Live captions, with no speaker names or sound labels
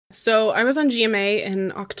So I was on GMA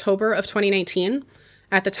in October of 2019.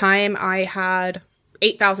 At the time, I had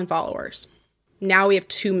 8,000 followers. Now we have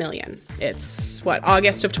 2 million. It's,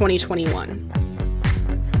 August of 2021.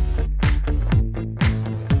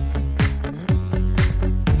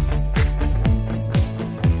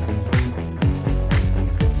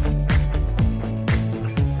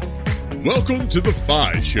 Welcome to The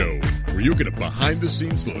Fi Show, where you get a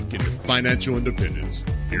behind-the-scenes look into financial independence.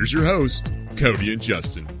 Here's your host, Cody and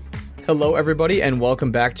Justin. Hello, everybody, and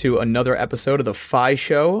welcome back to another episode of The Fi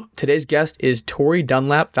Show. Today's guest is Tori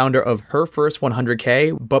Dunlap, founder of Her First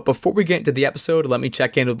 100K. But before we get into the episode, let me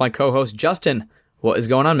check in with my co-host, Justin. What is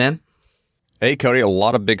going on, man? Hey, Cody, a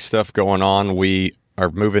lot of big stuff going on. We are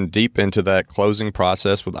moving deep into that closing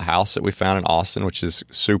process with a house that we found in Austin, which is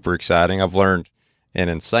super exciting. I've learned an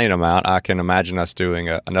insane amount. I can imagine us doing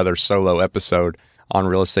another solo episode on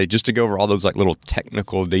real estate just to go over all those little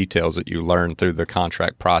technical details that you learn through the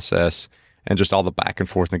contract process and just all the back and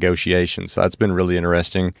forth negotiations. So that's been really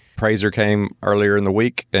interesting. Appraiser came earlier in the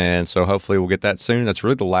week, and so hopefully we'll get that soon. That's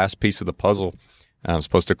really the last piece of the puzzle. I'm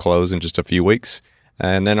supposed to close in just a few weeks.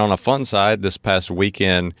 And then on a fun side, this past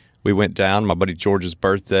weekend, we went down, my buddy George's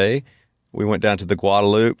birthday. We went down to the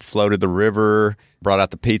Guadalupe, floated the river, brought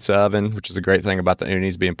out the pizza oven, which is a great thing about the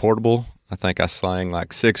unis being portable. I think I slang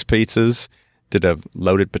 6 pizzas, did a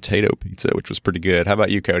loaded potato pizza, which was pretty good. How about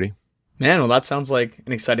you, Cody? Man, well, that sounds like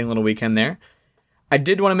an exciting little weekend there. I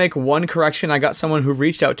did want to make one correction. I got someone who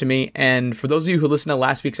reached out to me, and for those of you who listened to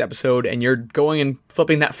last week's episode and you're going and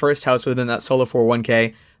flipping that first house within that solo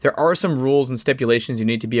 401k, there are some rules and stipulations you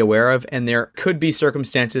need to be aware of, and there could be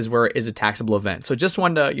circumstances where it is a taxable event. So just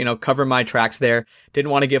wanted to, cover my tracks there.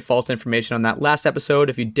 Didn't want to give false information on that last episode.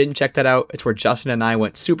 If you didn't check that out, it's where Justin and I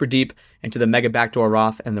went super deep into the mega backdoor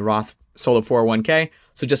Roth and the Roth solo 401k.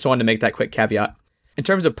 So just wanted to make that quick caveat. In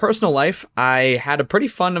terms of personal life, I had a pretty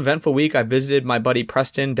fun, eventful week. I visited my buddy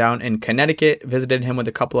Preston down in Connecticut, visited him with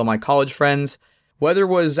a couple of my college friends. Weather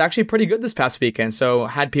was actually pretty good this past weekend, so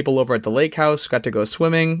had people over at the lake house, got to go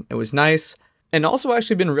swimming. It was nice. And also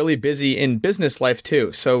actually been really busy in business life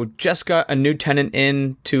too. So just got a new tenant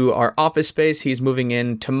in to our office space. He's moving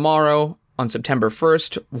in tomorrow on September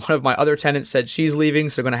 1st. One of my other tenants said she's leaving,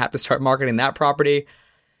 so going to have to start marketing that property.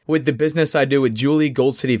 With the business I do with Julie,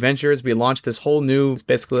 Gold City Ventures, we launched this whole new, it's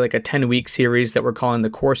basically like a 10-week series that we're calling the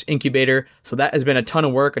Course Incubator. So that has been a ton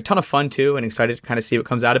of work, a ton of fun too, and excited to kind of see what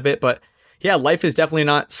comes out of it. But yeah, life is definitely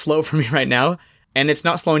not slow for me right now, and it's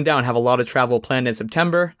not slowing down. I have a lot of travel planned in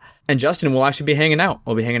September, and Justin will actually be hanging out.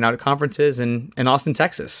 We'll be hanging out at conferences in Austin,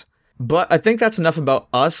 Texas. But I think that's enough about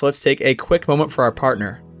us. Let's take a quick moment for our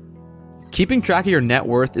partner. Keeping track of your net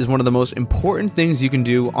worth is one of the most important things you can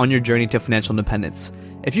do on your journey to financial independence.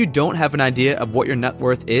 If you don't have an idea of what your net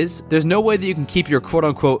worth is, there's no way that you can keep your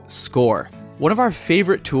quote-unquote score. One of our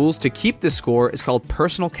favorite tools to keep this score is called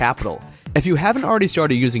Personal Capital. If you haven't already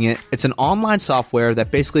started using it, it's an online software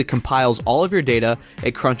that basically compiles all of your data,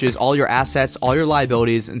 it crunches all your assets, all your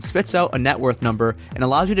liabilities, and spits out a net worth number and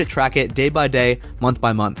allows you to track it day by day, month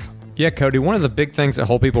by month. Yeah, Cody, one of the big things that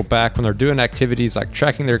hold people back when they're doing activities like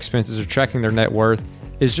tracking their expenses or tracking their net worth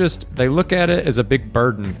is just they look at it as a big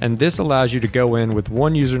burden, and this allows you to go in with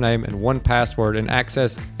one username and one password and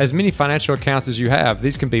access as many financial accounts as you have.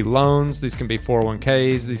 These can be loans, these can be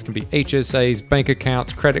 401ks, these can be HSAs, bank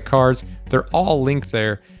accounts, credit cards. They're all linked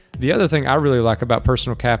there. The other thing I really like about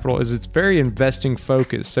Personal Capital is it's very investing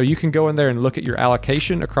focused. So you can go in there and look at your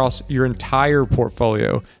allocation across your entire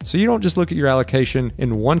portfolio. So you don't just look at your allocation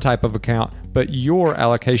in one type of account, but your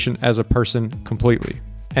allocation as a person completely.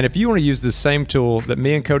 And if you want to use the same tool that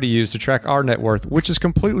me and Cody use to track our net worth, which is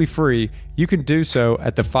completely free, you can do so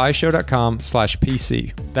at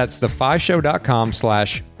thefishow.com/PC. That's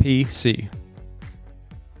thefishow.com/PC.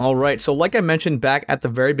 All right, so like I mentioned back at the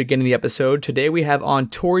very beginning of the episode, today we have on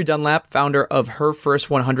Tori Dunlap, founder of Her First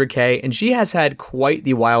 100K, and she has had quite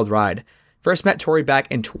the wild ride. First met Tori back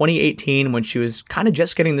in 2018 when she was kind of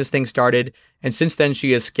just getting this thing started, and since then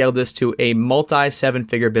she has scaled this to a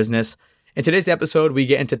multi-7-figure business. In today's episode, we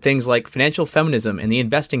get into things like financial feminism and the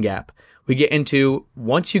investing gap. We get into,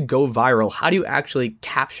 once you go viral, how do you actually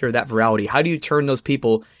capture that virality? How do you turn those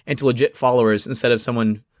people into legit followers instead of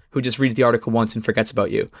someone who just reads the article once and forgets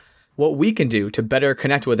about you? What we can do to better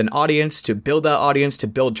connect with an audience, to build that audience, to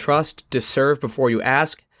build trust, to serve before you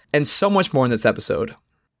ask, and so much more in this episode.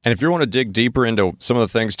 And if you want to dig deeper into some of the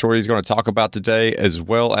things Tori's going to talk about today, as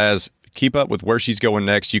well as keep up with where she's going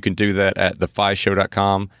next, you can do that at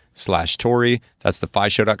thefishow.com/Tori. That's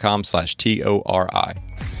thefishow.com/TORI.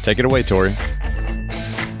 Take it away, Tori.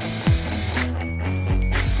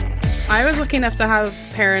 I was lucky enough to have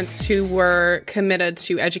parents who were committed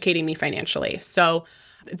to educating me financially. So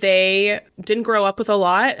They didn't grow up with a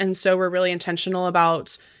lot. And so we're really intentional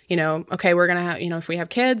about, okay, we're going to have, if we have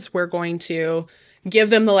kids, we're going to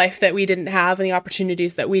give them the life that we didn't have and the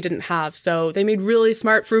opportunities that we didn't have. So they made really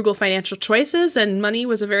smart, frugal financial choices, and money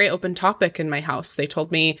was a very open topic in my house. They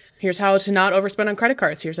told me, here's how to not overspend on credit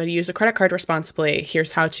cards. Here's how to use a credit card responsibly.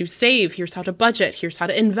 Here's how to save. Here's how to budget. Here's how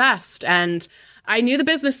to invest. And I knew the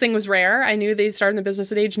business thing was rare. I knew they started the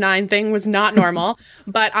business at age 9 thing was not normal.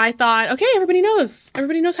 But I thought, okay, everybody knows.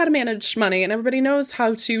 Everybody knows how to manage money, and everybody knows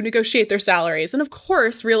how to negotiate their salaries. And of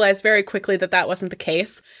course, realized very quickly that that wasn't the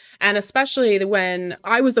case. And especially when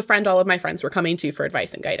I was the friend all of my friends were coming to for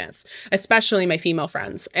advice and guidance, especially my female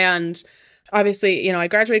friends. And obviously, I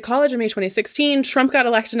graduated college in May 2016. Trump got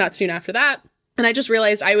elected not soon after that. And I just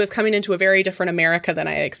realized I was coming into a very different America than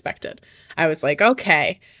I expected. I was like,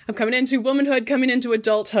 okay, I'm coming into womanhood, coming into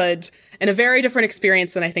adulthood, and a very different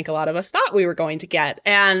experience than I think a lot of us thought we were going to get.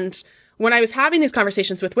 And when I was having these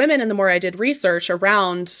conversations with women, and the more I did research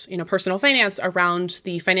around, personal finance, around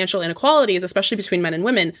the financial inequalities, especially between men and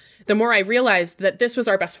women, the more I realized that this was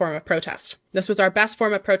our best form of protest. This was our best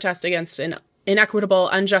form of protest against an inequitable,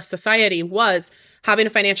 unjust society, was having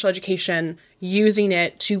a financial education, using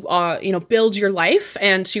it to, build your life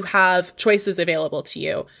and to have choices available to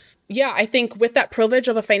you. Yeah, I think with that privilege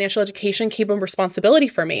of a financial education came a responsibility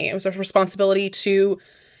for me. It was a responsibility to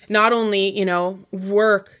not only,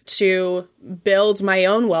 work to build my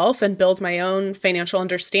own wealth and build my own financial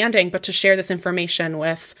understanding, but to share this information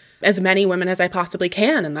with as many women as I possibly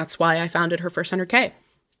can. And that's why I founded Her First 100K.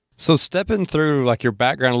 So stepping through like your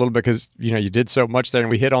background a little bit, because, you did so much there, and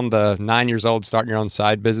we hit on the 9 years old, starting your own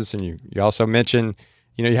side business. And you also mentioned,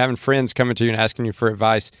 you having friends coming to you and asking you for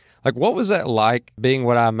advice. Like, what was that like being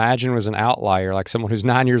what I imagine was an outlier, like someone who's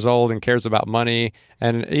 9 years old and cares about money?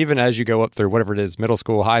 And even as you go up through whatever it is, middle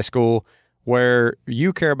school, high school, where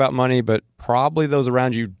you care about money, but probably those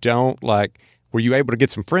around you don't, like, were you able to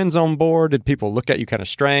get some friends on board? Did people look at you kind of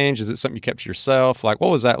strange? Is it something you kept to yourself? Like,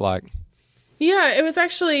 what was that like? Yeah, it was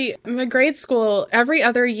actually my grade school. Every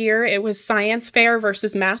other year, it was science fair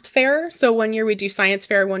versus math fair. So one year we do science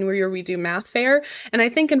fair, one year we do math fair. And I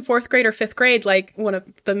think in 4th grade or 5th grade, like one of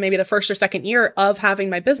maybe the first or second year of having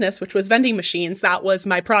my business, which was vending machines, that was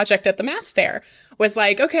my project at the math fair. Was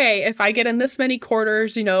like, okay, if I get in this many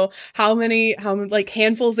quarters, how many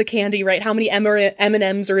handfuls of candy, right? How many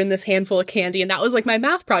M&Ms are in this handful of candy? And that was like my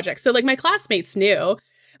math project. So like my classmates knew.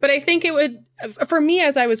 But I think it would, for me,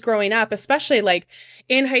 as I was growing up, especially like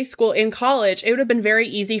in high school, in college, it would have been very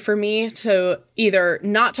easy for me to either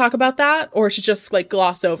not talk about that or to just like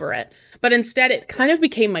gloss over it. But instead, it kind of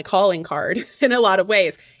became my calling card in a lot of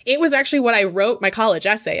ways. It was actually what I wrote my college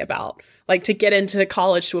essay about, like to get into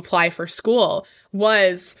college to apply for school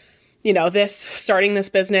was, starting this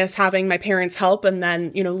business, having my parents help, and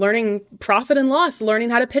then, learning profit and loss, learning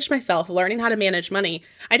how to pitch myself, learning how to manage money.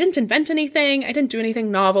 I didn't invent anything. I didn't do anything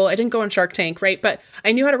novel. I didn't go on Shark Tank, right? But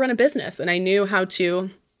I knew how to run a business, and I knew how to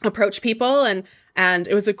approach people. And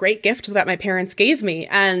it was a great gift that my parents gave me.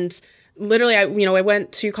 And literally, I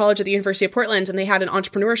went to college at the University of Portland, and they had an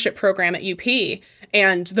entrepreneurship program at UP.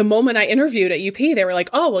 And the moment I interviewed at UP, they were like,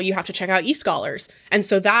 oh, well, you have to check out eScholars. And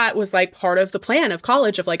so that was like part of the plan of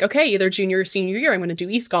college of like, okay, either junior or senior year, I'm going to do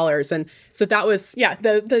eScholars. And so that was,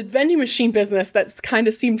 the vending machine business that kind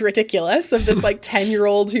of seemed ridiculous of this like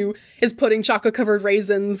 10-year-old who is putting chocolate covered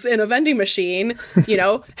raisins in a vending machine,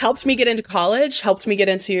 helped me get into college, helped me get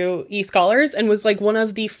into eScholars, and was like one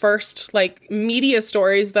of the first like media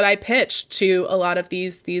stories that I pitched to a lot of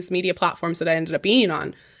these media platforms that I ended up being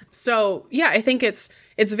on. So yeah, I think it's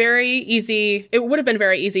very easy. It would have been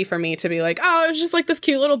very easy for me to be like, oh, it's just like this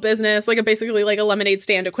cute little business, like basically like a lemonade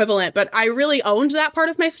stand equivalent. But I really owned that part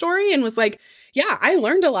of my story and was like, yeah, I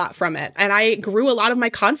learned a lot from it. And I grew a lot of my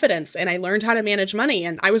confidence, and I learned how to manage money.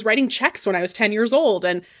 And I was writing checks when I was 10 years old.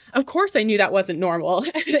 And of course I knew that wasn't normal.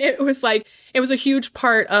 It was a huge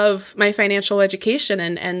part of my financial education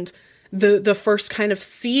and the first kind of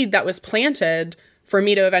seed that was planted for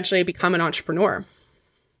me to eventually become an entrepreneur.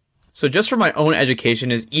 So just for my own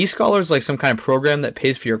education, is eScholars like some kind of program that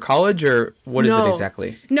pays for your college, or what is it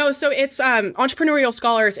exactly? No, so it's Entrepreneurial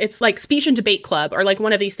Scholars. It's like speech and debate club, or like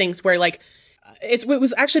one of these things where like it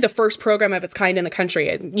was actually the first program of its kind in the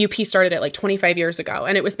country. UP started it like 25 years ago.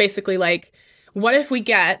 And it was basically like, what if we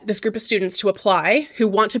get this group of students to apply who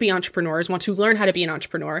want to be entrepreneurs, want to learn how to be an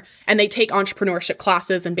entrepreneur, and they take entrepreneurship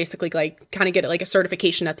classes and basically like kind of get like a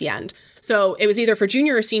certification at the end. So it was either for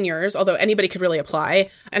junior or seniors, although anybody could really apply.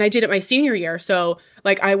 And I did it my senior year. So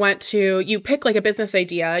like you pick like a business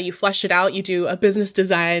idea, you flesh it out, you do a business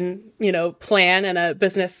design, plan and a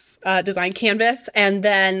business design canvas. And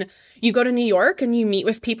then you go to New York and you meet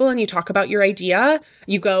with people and you talk about your idea.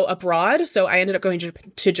 You go abroad. So I ended up going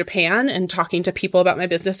to Japan and talking to people about my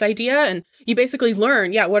business idea. And you basically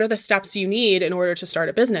learn, what are the steps you need in order to start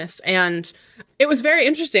a business? And it was very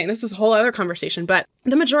interesting. This is a whole other conversation, but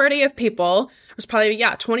the majority of people, was probably,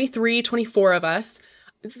 23, 24 of us.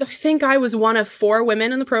 I think I was one of 4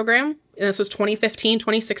 women in the program. And this was 2015,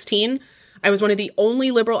 2016. I was one of the only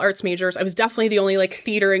liberal arts majors. I was definitely the only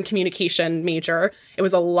theater and communication major. It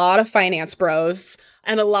was a lot of finance bros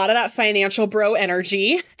and a lot of that financial bro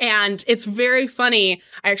energy. And it's very funny.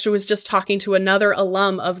 I actually was just talking to another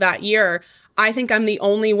alum of that year. I think I'm the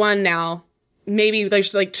only one now. Maybe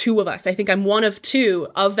there's 2 of us. I think I'm one of 2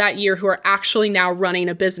 of that year who are actually now running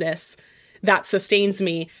a business that sustains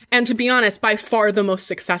me. And to be honest, by far the most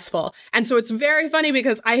successful. And so it's very funny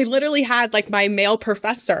because I literally had my male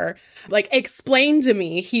professor explain to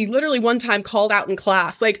me, he literally one time called out in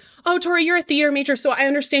class, oh, Tori, you're a theater major, so I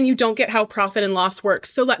understand you don't get how profit and loss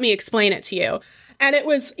works. So let me explain it to you. And it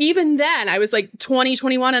was, even then, I was 20,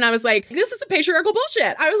 21, and I was this is a patriarchal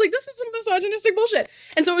bullshit. I was this is some misogynistic bullshit.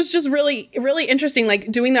 And so it was just really, really interesting,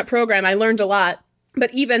 doing that program. I learned a lot.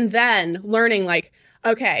 But even then, learning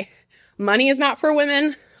okay, money is not for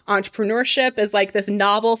women. Entrepreneurship is this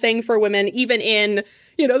novel thing for women, even in,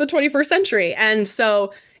 the 21st century. And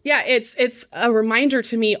so, it's a reminder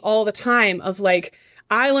to me all the time of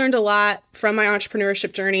I learned a lot from my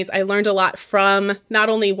entrepreneurship journeys. I learned a lot from not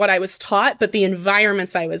only what I was taught, but the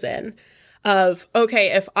environments I was in of,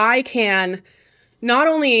 okay, if I can not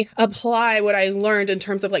only apply what I learned in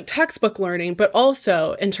terms of textbook learning, but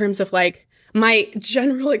also in terms of my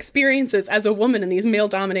general experiences as a woman in these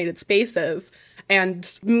male-dominated spaces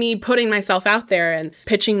and me putting myself out there and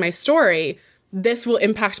pitching my story, this will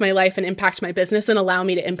impact my life and impact my business and allow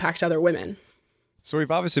me to impact other women. So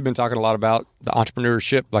we've obviously been talking a lot about the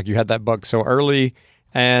entrepreneurship, you had that bug so early.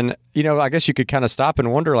 And, I guess you could kind of stop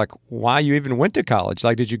and wonder, why you even went to college.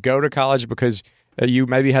 Did you go to college because you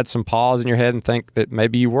maybe had some pause in your head and think that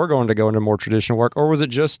maybe you were going to go into more traditional work? Or was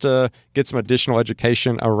it just to get some additional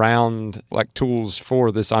education around tools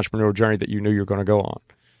for this entrepreneurial journey that you knew you were going to go on?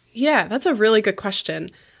 Yeah, that's a really good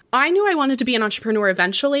question. I knew I wanted to be an entrepreneur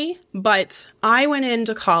eventually, but I went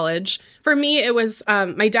into college. For me, it was,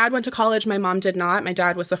 my dad went to college. My mom did not. My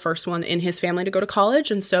dad was the first one in his family to go to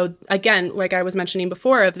college. And so again, I was mentioning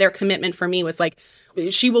before, of their commitment for me was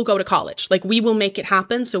she will go to college. We will make it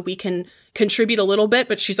happen so we can contribute a little bit,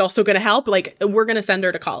 but she's also going to help. We're going to send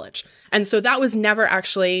her to college. And so that was never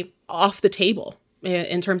actually off the table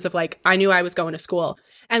in terms of I knew I was going to school.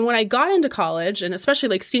 And when I got into college, and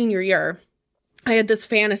especially senior year, I had this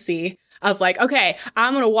fantasy of okay,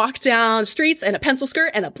 I'm going to walk down streets in a pencil skirt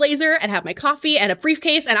and a blazer and have my coffee and a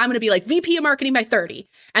briefcase, and I'm going to be VP of marketing by 30.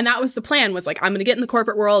 And that was the plan, was I'm going to get in the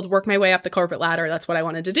corporate world, work my way up the corporate ladder. That's what I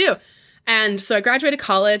wanted to do. And so I graduated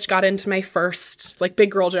college, got into my first big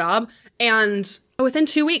girl job, and within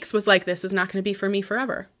 2 weeks was this is not going to be for me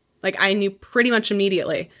forever. I knew pretty much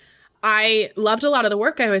immediately. I loved a lot of the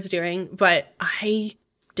work I was doing, but I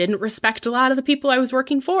didn't respect a lot of the people I was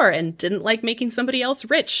working for and didn't like making somebody else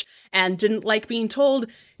rich and didn't like being told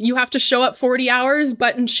you have to show up 40 hours,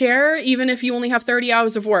 button chair, even if you only have 30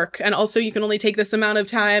 hours of work. And also you can only take this amount of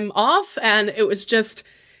time off. And it was just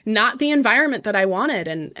not the environment that I wanted.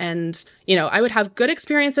 And I would have good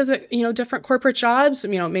experiences at, different corporate jobs.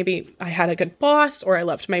 Maybe I had a good boss or I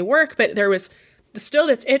loved my work, but there was still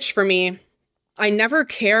this itch for me. I never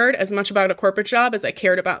cared as much about a corporate job as I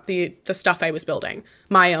cared about the stuff I was building,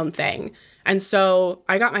 my own thing. And so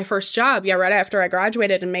I got my first job, right after I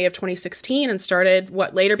graduated in May of 2016 and started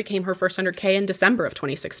what later became her first 100K in December of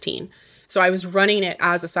 2016. So I was running it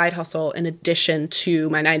as a side hustle in addition to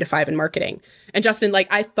my 9-to-5 in marketing. And Justin,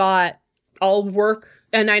 I thought I'll work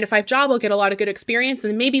a 9-to-5 job, I'll get a lot of good experience.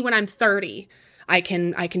 And maybe when I'm 30, I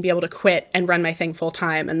can be able to quit and run my thing full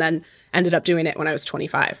time. And then ended up doing it when I was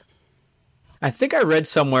 25. I think I read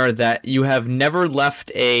somewhere that you have never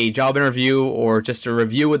left a job interview or just a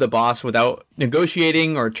review with a boss without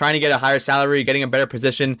negotiating or trying to get a higher salary, getting a better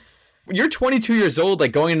position. You're 22 years old,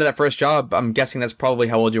 going into that first job. I'm guessing that's probably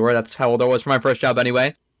how old you were. That's how old I was for my first job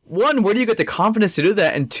anyway. 1, where do you get the confidence to do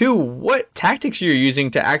that? And 2, what tactics you're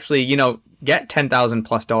using to actually, get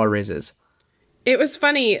 $10,000+ raises? It was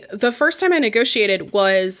funny. The first time I negotiated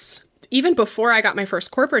was even before I got my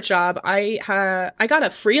first corporate job. I got a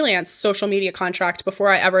freelance social media contract before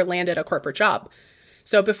I ever landed a corporate job.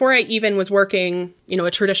 So before I even was working,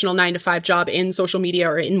 a traditional 9-to-5 job in social media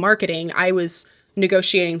or in marketing, I was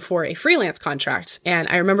negotiating for a freelance contract. And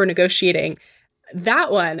I remember negotiating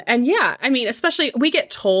that one. And especially we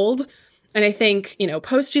get told And I think,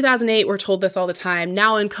 post 2008, we're told this all the time.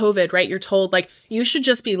 Now in COVID, right, you're told like, you should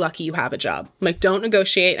just be lucky you have a job. Like, don't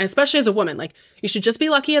negotiate. And especially as a woman, like, you should just be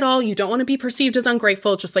lucky at all. You don't want to be perceived as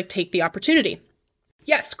ungrateful. Just like take the opportunity.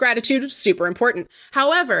 Yes, gratitude is super important.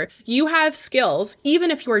 However, you have skills, even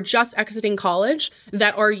if you are just exiting college,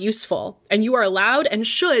 that are useful. And you are allowed and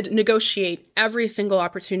should negotiate every single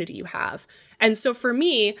opportunity you have. And so for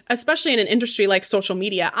me, especially in an industry like social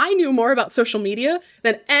media, I knew more about social media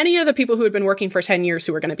than any of the people who had been working for 10 years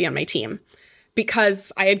who were going to be on my team,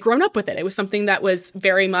 because I had grown up with it. It was something that was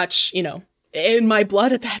very much, in my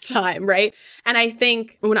blood at that time, right? And I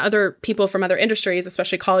think when other people from other industries,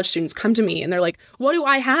 especially college students, come to me and they're like, what do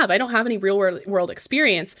I have? I don't have any real world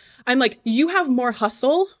experience. I'm like, you have more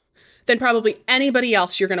hustle than probably anybody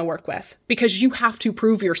else you're going to work with, because you have to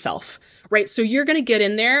prove yourself, right? So you're going to get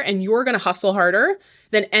in there and you're going to hustle harder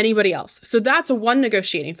than anybody else. So that's one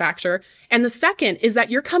negotiating factor. And the second is that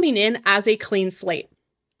you're coming in as a clean slate.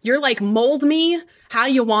 You're like, mold me how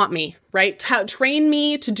you want me, right? Train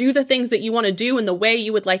me to do the things that you want to do in the way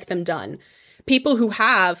you would like them done. People who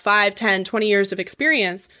have 5, 10, 20 years of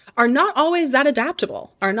experience are not always that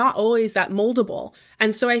adaptable, are not always that moldable.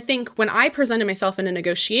 And so I think when I presented myself in a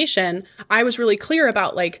negotiation, I was really clear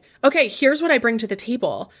about like, okay, here's what I bring to the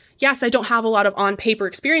table. Yes, I don't have a lot of on paper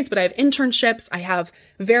experience, but I have internships. I have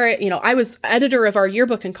I was editor of our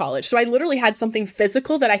yearbook in college. So I literally had something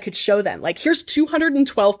physical that I could show them. Like, here's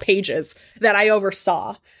 212 pages that I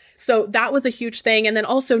oversaw. So that was a huge thing. And then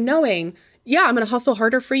also knowing, yeah, I'm going to hustle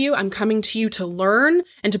harder for you. I'm coming to you to learn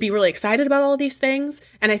and to be really excited about all of these things.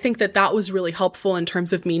 And I think that was really helpful in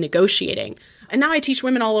terms of me negotiating. And now I teach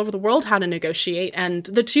women all over the world how to negotiate. And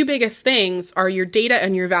the two biggest things are your data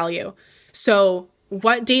and your value. So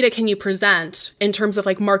what data can you present in terms of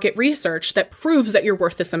like market research that proves that you're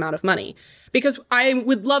worth this amount of money? Because I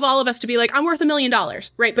would love all of us to be like, I'm worth $1 million,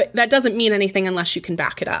 right? But that doesn't mean anything unless you can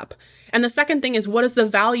back it up. And the second thing is, what is the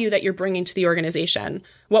value that you're bringing to the organization?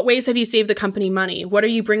 What ways have you saved the company money? What are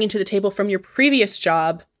you bringing to the table from your previous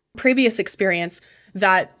job, previous experience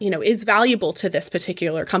that, is valuable to this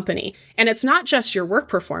particular company? And it's not just your work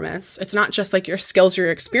performance. It's not just like your skills or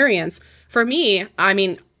your experience. For me,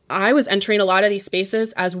 I was entering a lot of these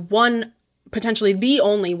spaces as one, potentially the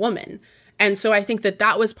only woman. And so I think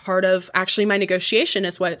that was part of actually my negotiation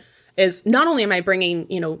is not only am I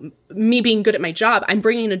bringing, me being good at my job, I'm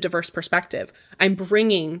bringing a diverse perspective. I'm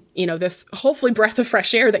bringing, this hopefully breath of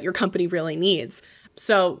fresh air that your company really needs.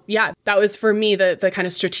 So yeah, that was for me the kind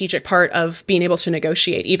of strategic part of being able to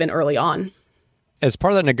negotiate even early on. As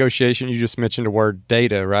part of that negotiation, you just mentioned the word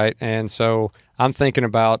data, right? And so I'm thinking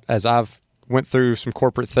about, as I've went through some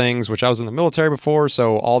corporate things, which I was in the military before,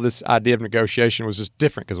 so all this idea of negotiation was just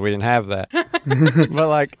different because we didn't have that. But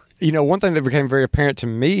like, one thing that became very apparent to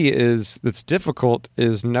me that's difficult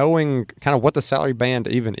is knowing kind of what the salary band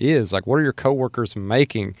even is. Like, what are your coworkers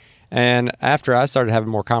making? And after I started having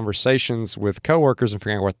more conversations with coworkers and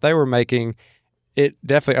figuring out what they were making, it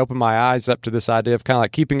definitely opened my eyes up to this idea of kind of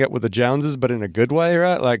like keeping up with the Joneses, but in a good way,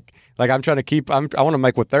 right? Like I'm trying to I want to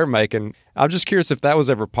make what they're making. I'm just curious if that was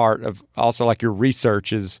ever part of also like your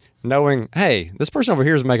research, is knowing, hey, this person over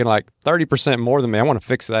here is making like 30% more than me. I want to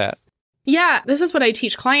fix that. Yeah, this is what I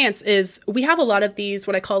teach clients is we have a lot of these,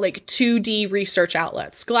 what I call like 2D research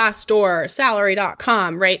outlets, Glassdoor,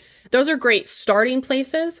 salary.com, right? Those are great starting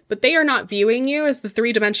places, but they are not viewing you as the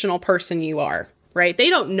 3-dimensional person you are, right? They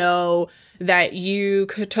don't know that you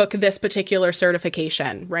took this particular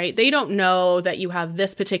certification, right? They don't know that you have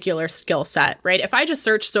this particular skill set, right? If I just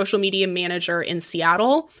search social media manager in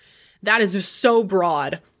Seattle, that is just so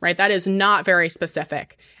broad, right? That is not very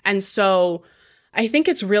specific. And so I think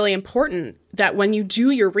it's really important that when you do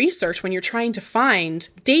your research, when you're trying to find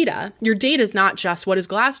data, your data is not just what is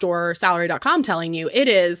Glassdoor or salary.com telling you. It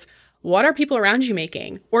is, what are people around you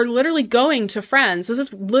making? Or literally going to friends. This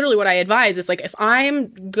is literally what I advise. It's like, if I'm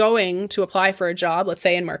going to apply for a job, let's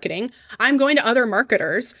say in marketing, I'm going to other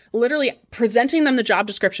marketers, literally presenting them the job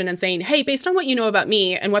description and saying, hey, based on what you know about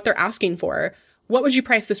me and what they're asking for, what would you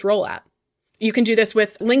price this role at? You can do this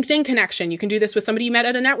with LinkedIn connection. You can do this with somebody you met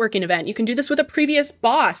at a networking event. You can do this with a previous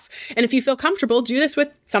boss. And if you feel comfortable, do this with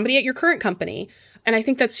somebody at your current company. And I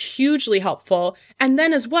think that's hugely helpful. And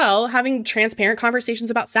then as well, having transparent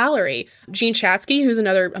conversations about salary. Jean Chatzky, who's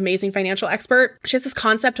another amazing financial expert, she has this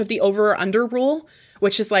concept of the over or under rule,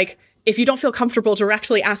 which is like, if you don't feel comfortable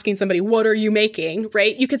directly asking somebody, what are you making,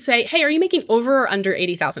 right? You could say, hey, are you making over or under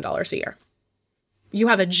 $80,000 a year? You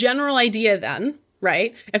have a general idea then,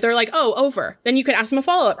 right? If they're like, oh, over, then you could ask them a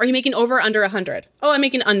follow-up. Are you making over or under 100? Oh, I'm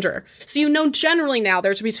making under. So you know generally now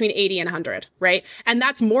there's between 80 and 100, right? And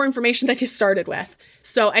that's more information than you started with.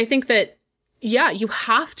 So I think that yeah, you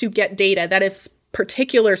have to get data that is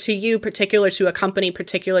particular to you, particular to a company,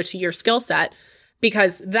 particular to your skill set,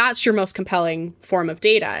 because that's your most compelling form of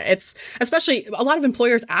data. It's especially a lot of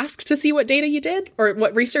employers ask to see what data you did or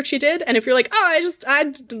what research you did. And if you're like, oh,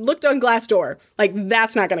 I looked on Glassdoor, like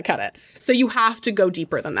that's not going to cut it. So you have to go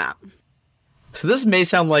deeper than that. So this may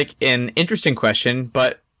sound like an interesting question,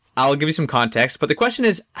 but I'll give you some context. But the question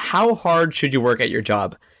is, how hard should you work at your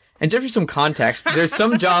job? And just for some context, there's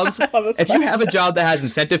some jobs, if you have a job that has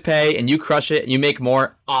incentive pay and you crush it and you make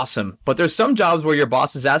more, awesome. But there's some jobs where your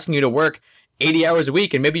boss is asking you to work 80 hours a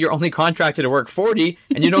week and maybe you're only contracted to work 40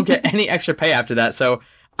 and you don't get any extra pay after that. So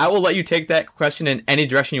I will let you take that question in any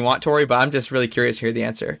direction you want, Tori, but I'm just really curious to hear the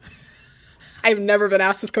answer. I've never been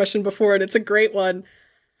asked this question before, and it's a great one.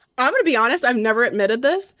 I'm going to be honest, I've never admitted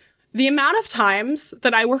this. The amount of times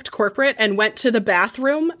that I worked corporate and went to the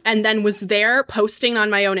bathroom and then was there posting on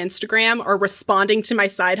my own Instagram or responding to my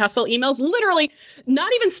side hustle emails, literally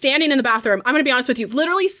not even standing in the bathroom. I'm going to be honest with you,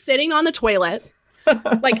 literally sitting on the toilet,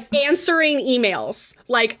 like answering emails.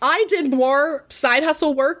 Like I did more side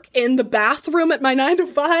hustle work in the bathroom at my 9 to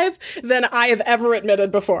 5 than I have ever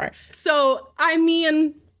admitted before. So, I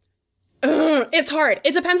mean, it's hard.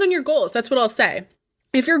 It depends on your goals. That's what I'll say.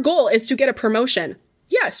 If your goal is to get a promotion,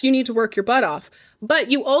 yes, you need to work your butt off,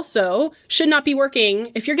 but you also should not be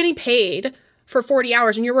working, if you're getting paid for 40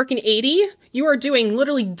 hours and you're working 80, you are doing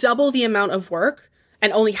literally double the amount of work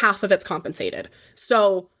and only half of it's compensated.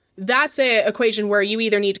 So that's an equation where you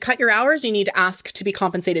either need to cut your hours, or you need to ask to be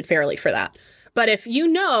compensated fairly for that. But if you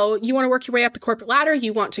know you want to work your way up the corporate ladder,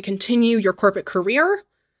 you want to continue your corporate career,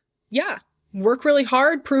 yeah, work really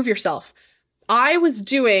hard, prove yourself. I was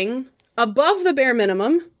doing above the bare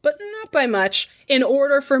minimum, but not by much, in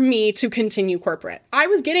order for me to continue corporate. I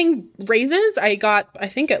was getting raises. I got, I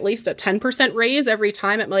think, at least a 10% raise every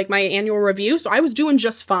time at like my annual review. So I was doing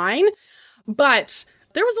just fine. But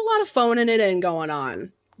there was a lot of phoning it in going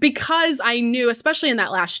on because I knew, especially in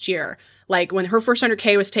that last year, like when her first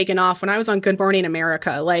 100K was taken off, when I was on Good Morning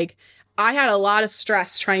America, like I had a lot of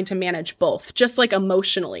stress trying to manage both, just like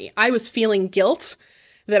emotionally. I was feeling guilt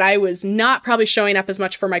that I was not probably showing up as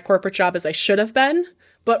much for my corporate job as I should have been.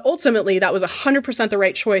 But ultimately, that was 100% the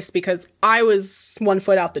right choice because I was 1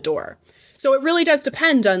 foot out the door. So it really does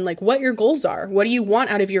depend on like what your goals are. What do you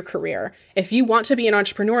want out of your career? If you want to be an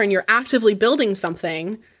entrepreneur and you're actively building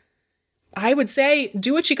something, I would say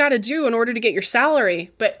do what you got to do in order to get your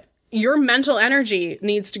salary. But your mental energy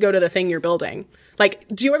needs to go to the thing you're building. Like,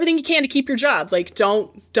 do everything you can to keep your job. Like,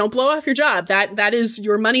 don't blow off your job. That is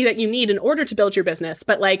your money that you need in order to build your business.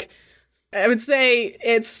 But like, I would say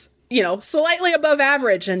it's, you know, slightly above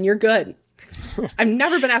average and you're good. I've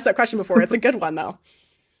never been asked that question before. It's a good one though.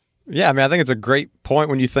 Yeah, I mean, I think it's a great point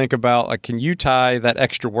when you think about, like, can you tie that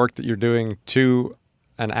extra work that you're doing to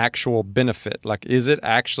an actual benefit? Like, is it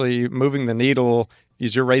actually moving the needle?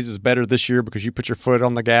 Is your raises better this year because you put your foot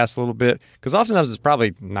on the gas a little bit? Because oftentimes it's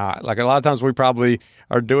probably not. Like a lot of times we probably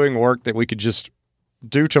are doing work that we could just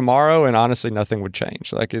do tomorrow and honestly nothing would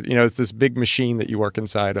change. Like, you know, it's this big machine that you work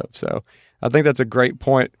inside of. So I think that's a great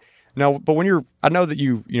point. Now, but when I know that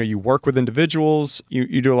you work with individuals,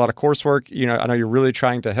 you do a lot of coursework. You know, I know you're really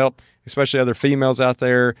trying to help, especially other females out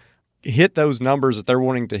there, hit those numbers that they're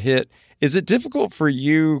wanting to hit. Is it difficult for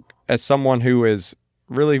you as someone who is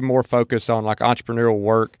really more focused on like entrepreneurial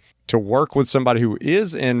work to work with somebody who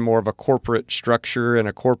is in more of a corporate structure and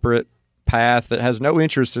a corporate path that has no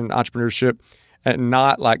interest in entrepreneurship and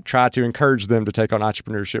not like try to encourage them to take on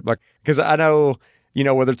entrepreneurship? Like, because I know, you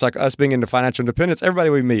know, whether it's like us being into financial independence, everybody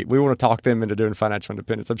we meet, we want to talk them into doing financial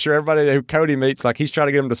independence. I'm sure everybody who Cody meets, like he's trying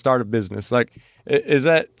to get them to start a business. Like, is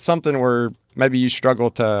that something where maybe you struggle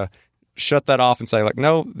to shut that off and say like,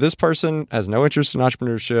 no, this person has no interest in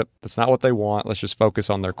entrepreneurship. That's not what they want. Let's just focus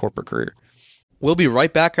on their corporate career. We'll be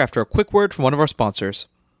right back after a quick word from one of our sponsors.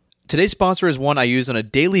 Today's sponsor is one I use on a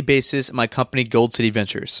daily basis at my company, Gold City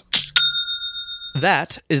Ventures.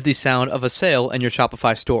 That is the sound of a sale in your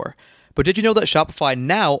Shopify store. But did you know that Shopify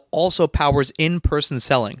now also powers in-person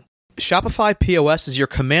selling? Shopify POS is your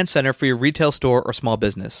command center for your retail store or small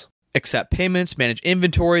business. Accept payments, manage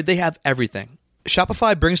inventory, they have everything.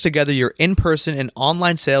 Shopify brings together your in-person and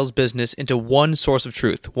online sales business into one source of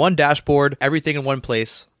truth, one dashboard, everything in one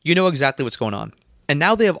place. You know exactly what's going on. And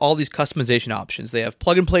now they have all these customization options. They have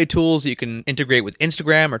plug-and-play tools that you can integrate with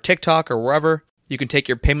Instagram or TikTok or wherever. You can take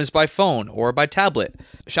your payments by phone or by tablet.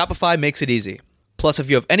 Shopify makes it easy. Plus, if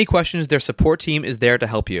you have any questions, their support team is there to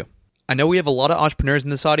help you. I know we have a lot of entrepreneurs in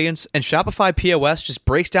this audience, and Shopify POS just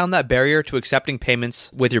breaks down that barrier to accepting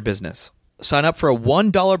payments with your business. Sign up for a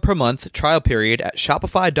 $1 per month trial period at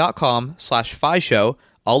shopify.com/FISHOW,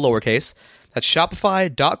 all lowercase. That's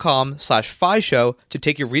shopify.com/FISHOW to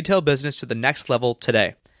take your retail business to the next level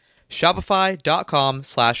today.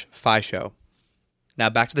 Shopify.com/FISHOW. Now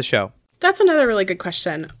back to the show. That's another really good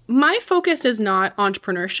question. My focus is not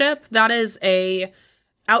entrepreneurship. That is a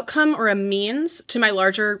outcome or a means to my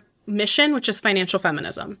larger mission, which is financial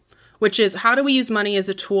feminism, which is how do we use money as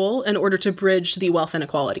a tool in order to bridge the wealth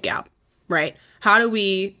inequality gap, right? How do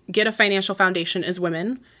we get a financial foundation as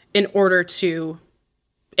women in order to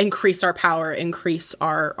increase our power, increase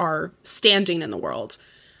our standing in the world?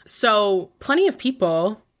 So plenty of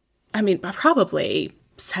people, I mean, probably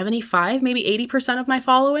 75, maybe 80% of my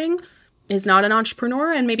following is not an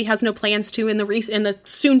entrepreneur and maybe has no plans to in the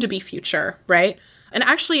soon-to-be future, right? And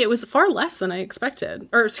actually, it was far less than I expected,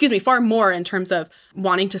 or excuse me, far more in terms of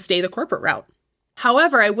wanting to stay the corporate route.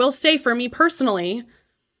 However, I will say for me personally,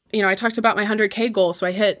 I talked about my 100K goal. So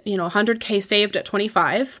I hit, 100K saved at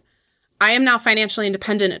 25. I am now financially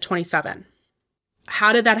independent at 27.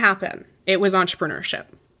 How did that happen? It was entrepreneurship.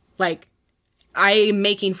 Like, I am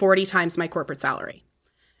making 40 times my corporate salary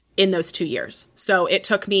in those 2 years. So it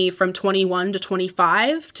took me from 21 to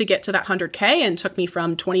 25 to get to that 100K, and took me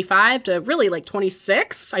from 25 to really like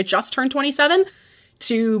 26. I just turned 27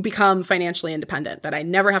 to become financially independent, that I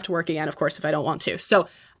never have to work again, of course, if I don't want to. So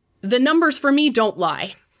the numbers for me don't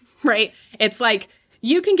lie, right? It's like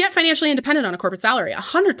you can get financially independent on a corporate salary,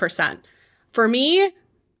 100%. For me,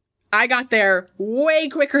 I got there way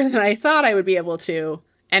quicker than I thought I would be able to.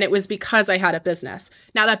 And it was because I had a business.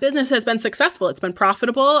 Now, that business has been successful. It's been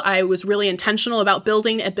profitable. I was really intentional about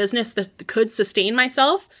building a business that could sustain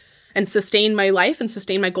myself and sustain my life and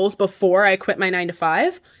sustain my goals before I quit my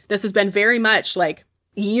 9-to-5. This has been very much like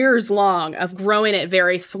years long of growing it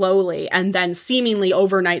very slowly and then seemingly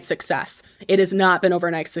overnight success. It has not been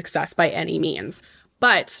overnight success by any means.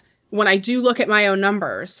 But when I do look at my own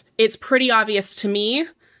numbers, it's pretty obvious to me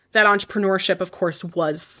that entrepreneurship, of course,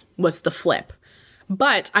 was the flip.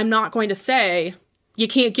 But I'm not going to say you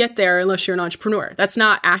can't get there unless you're an entrepreneur. That's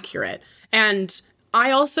not accurate. And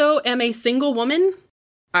I also am a single woman.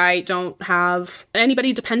 I don't have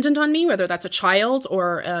anybody dependent on me, whether that's a child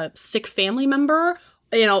or a sick family member.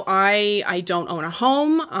 I don't own a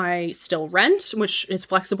home. I still rent, which is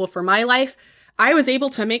flexible for my life. I was able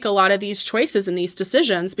to make a lot of these choices and these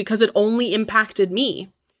decisions because it only impacted me.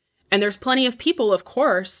 And there's plenty of people, of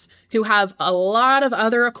course, who have a lot of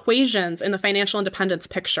other equations in the financial independence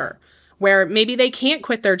picture, where maybe they can't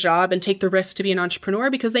quit their job and take the risk to be an entrepreneur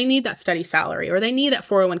because they need that steady salary, or they need that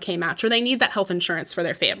 401k match, or they need that health insurance for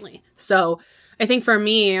their family. So I think for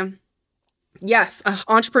me, yes,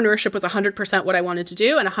 entrepreneurship was 100% what I wanted to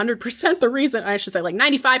do, and 100% the reason, I should say like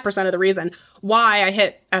 95% of the reason why I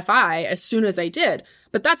hit FI as soon as I did.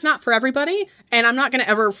 But that's not for everybody, and I'm not going to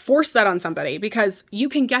ever force that on somebody, because you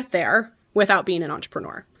can get there without being an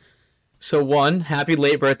entrepreneur. So one, happy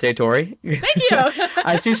late birthday, Tori. Thank you.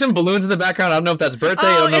 I see some balloons in the background. I don't know if that's birthday.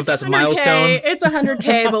 I don't know if that's 100K. milestone. It's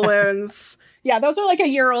 100K balloons. Yeah, those are like a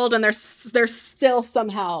year old, and they're still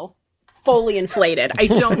somehow fully inflated. I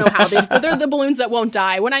don't know how they're the balloons that won't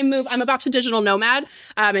die. When I move, I'm about to digital nomad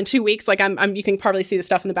in 2 weeks. Like I'm you can probably see the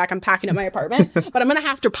stuff in the back. I'm packing up my apartment, but I'm going to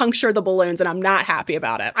have to puncture the balloons, and I'm not happy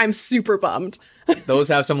about it. I'm super bummed. Those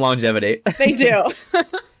have some longevity. They do.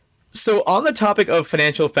 So on the topic of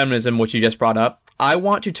financial feminism, which you just brought up, I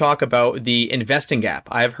want to talk about the investing gap.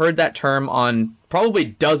 I've heard that term on probably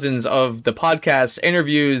dozens of the podcasts,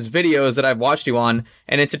 interviews, videos that I've watched you on,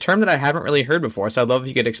 and it's a term that I haven't really heard before. So I'd love if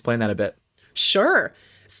you could explain that a bit. Sure.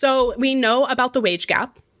 So we know about the wage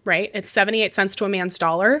gap, right? It's 78 cents to a man's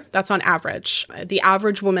dollar. That's on average. The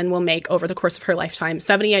average woman will make over the course of her lifetime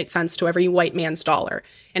 78 cents to every white man's dollar.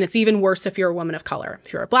 And it's even worse if you're a woman of color.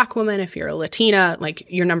 If you're a Black woman, if you're a Latina, like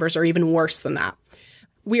your numbers are even worse than that.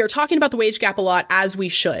 We are talking about the wage gap a lot, as we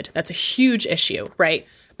should. That's a huge issue, right?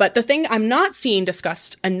 But the thing I'm not seeing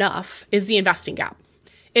discussed enough is the investing gap.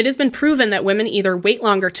 It has been proven that women either wait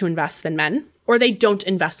longer to invest than men, or they don't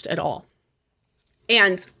invest at all.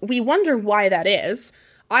 And we wonder why that is.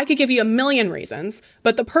 I could give you a million reasons,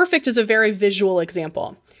 but the perfect is a very visual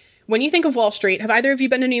example. When you think of Wall Street, have either of you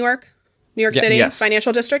been to New York City, yes.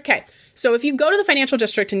 Financial District? Okay. So if you go to the Financial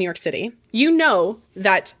District in New York City, you know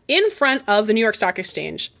that in front of the New York Stock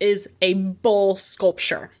Exchange is a bull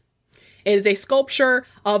sculpture. It is a sculpture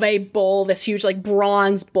of a bull, this huge like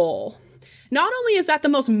bronze bull. Not only is that the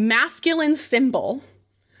most masculine symbol,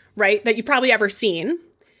 right, that you've probably ever seen,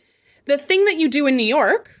 the thing that you do in New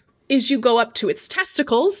York is you go up to its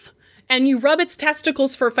testicles and you rub its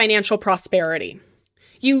testicles for financial prosperity.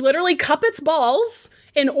 You literally cup its balls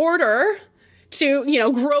in order to,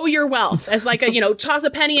 grow your wealth, as like toss a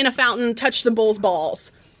penny in a fountain, touch the bull's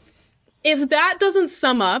balls. If that doesn't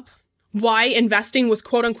sum up why investing was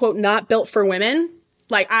quote unquote not built for women,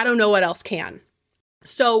 like, I don't know what else can.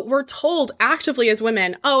 So we're told actively as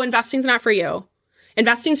women, oh, investing's not for you.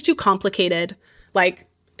 Investing's too complicated. Like,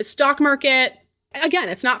 stock market, again,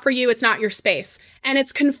 it's not for you. It's not your space. And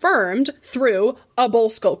it's confirmed through a bull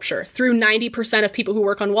sculpture, through 90% of people who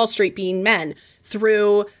work on Wall Street being men,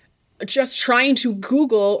 through just trying to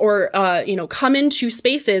Google or, come into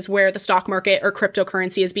spaces where the stock market or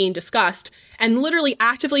cryptocurrency is being discussed and literally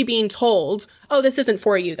actively being told, oh, this isn't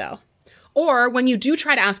for you though. Or when you do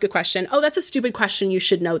try to ask a question, oh, that's a stupid question. You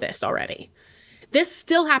should know this already. This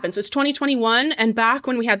still happens. It's 2021. And back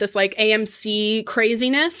when we had this like AMC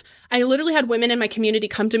craziness, I literally had women in my community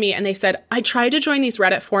come to me and they said, I tried to join these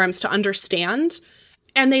Reddit forums to understand.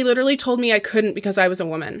 And they literally told me I couldn't because I was a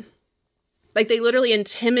woman. Like, they literally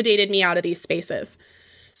intimidated me out of these spaces.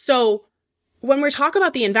 So when we talk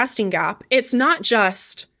about the investing gap, it's not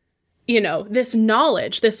just, this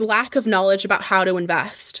knowledge, this lack of knowledge about how to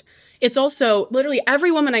invest. It's also literally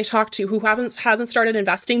every woman I talk to who hasn't started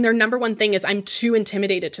investing, their number one thing is, I'm too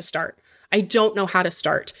intimidated to start. I don't know how to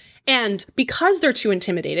start. And because they're too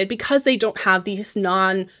intimidated, because they don't have these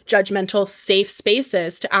non-judgmental, safe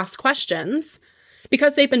spaces to ask questions,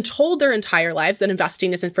 because they've been told their entire lives that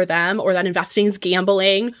investing isn't for them, or that investing is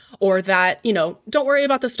gambling, or that, don't worry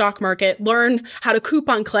about the stock market, learn how to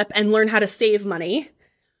coupon clip and learn how to save money,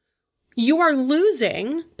 you are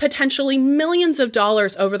losing potentially millions of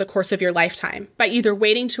dollars over the course of your lifetime by either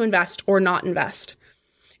waiting to invest or not invest.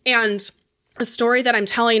 And a story that I'm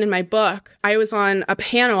telling in my book, I was on a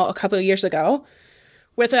panel a couple of years ago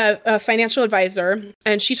with a financial advisor,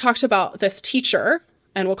 and she talked about this teacher,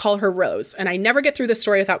 and we'll call her Rose. And I never get through this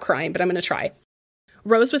story without crying, but I'm going to try.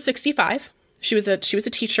 Rose was 65. She was a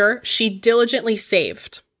teacher. She diligently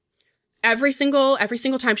saved. Every single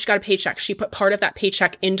time she got a paycheck, she put part of that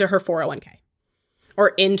paycheck into her 401k or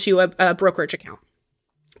into a brokerage account,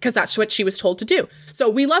 because that's what she was told to do. So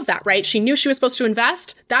we love that, right? She knew she was supposed to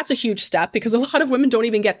invest. That's a huge step, because a lot of women don't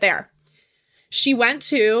even get there. She went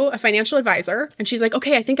to a financial advisor and she's like,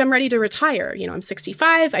 okay, I think I'm ready to retire. I'm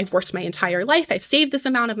 65. I've worked my entire life. I've saved this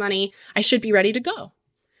amount of money. I should be ready to go.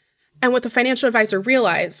 And what the financial advisor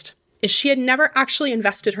realized is she had never actually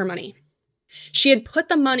invested her money. She had put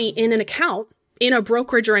the money in an account, in a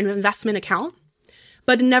brokerage or an investment account,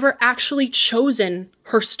 but had never actually chosen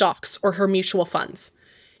her stocks or her mutual funds.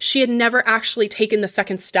 She had never actually taken the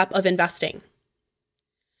second step of investing.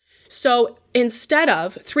 So instead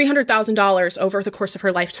of $300,000 over the course of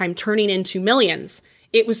her lifetime turning into millions,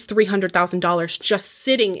 it was $300,000 just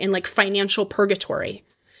sitting in like financial purgatory.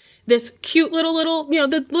 This cute little,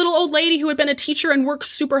 the little old lady who had been a teacher and worked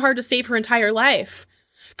super hard to save her entire life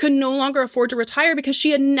could no longer afford to retire because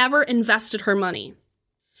she had never invested her money.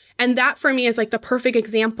 And that for me is like the perfect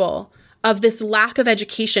example of this lack of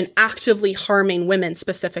education actively harming women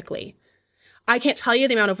specifically. I can't tell you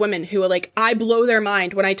the amount of women who are like, I blow their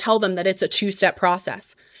mind when I tell them that it's a two-step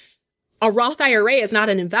process. A Roth IRA is not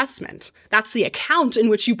an investment. That's the account in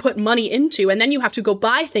which you put money into, and then you have to go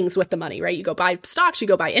buy things with the money, right? You go buy stocks, you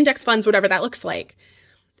go buy index funds, whatever that looks like.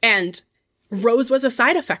 And Rose was a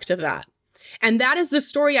side effect of that. And that is the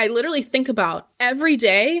story I literally think about every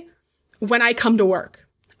day when I come to work,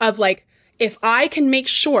 of like, if I can make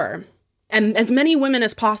sure, and as many women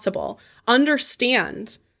as possible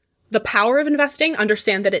understand the power of investing,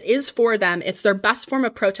 understand that it is for them, it's their best form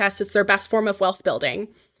of protest, it's their best form of wealth building,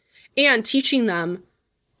 and teaching them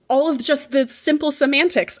all of just the simple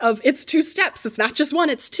semantics of it's two steps, it's not just one,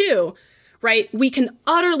 it's two, right? We can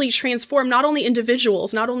utterly transform not only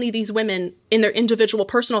individuals, not only these women in their individual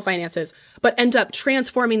personal finances, but end up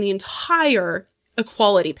transforming the entire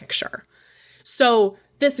equality picture. So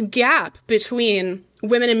this gap between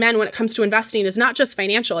women and men when it comes to investing is not just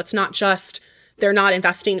financial. It's not just they're not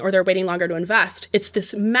investing or they're waiting longer to invest. It's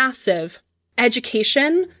this massive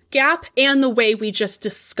education gap and the way we just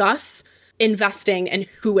discuss investing and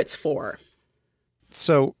who it's for.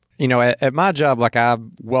 So, at my job, like, I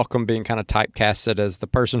welcome being kind of typecasted as the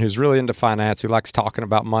person who's really into finance, who likes talking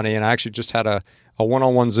about money. And I actually just had a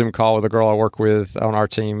one-on-one Zoom call with a girl I work with on our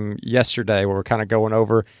team yesterday, where we're kind of going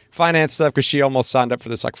over finance stuff, because she almost signed up for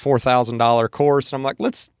this like $4,000 course. And I'm like,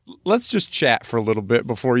 let's just chat for a little bit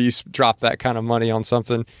before you drop that kind of money on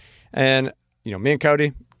something. And, me and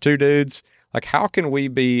Cody, two dudes, like, how can we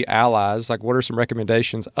be allies? Like, what are some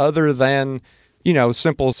recommendations other than,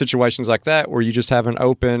 simple situations like that where you just have an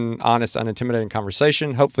open, honest, unintimidating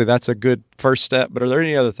conversation? Hopefully that's a good first step. But are there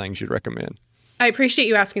any other things you'd recommend? I appreciate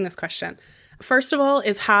you asking this question. First of all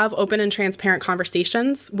is have open and transparent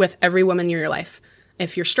conversations with every woman in your life.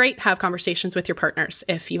 If you're straight, have conversations with your partners.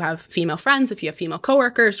 If you have female friends, if you have female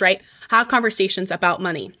coworkers, right? Have conversations about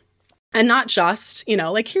money. And not just,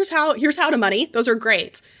 like here's how to money. Those are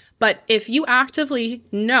great. But if you actively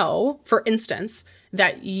know, for instance,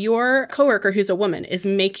 that your coworker who's a woman is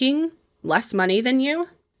making less money than you,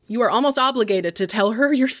 you are almost obligated to tell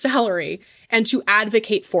her your salary and to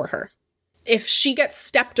advocate for her. If she gets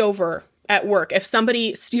stepped over at work, if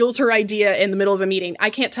somebody steals her idea in the middle of a meeting, I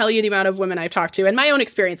can't tell you the amount of women I've talked to in my own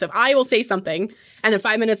experience of I will say something and then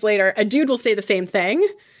 5 minutes later, a dude will say the same thing.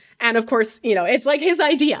 And of course, it's like his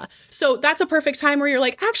idea. So that's a perfect time where you're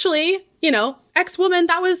like, actually, X woman,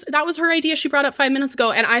 that was her idea she brought up 5 minutes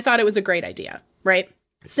ago. And I thought it was a great idea, right?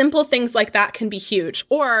 Simple things like that can be huge.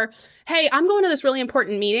 Or, hey, I'm going to this really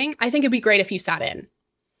important meeting. I think it'd be great if you sat in.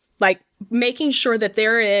 Like making sure that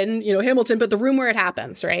they're in, Hamilton, but the room where it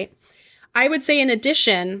happens, right? I would say in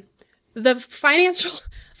addition, the financial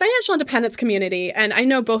independence community, and I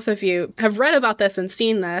know both of you have read about this and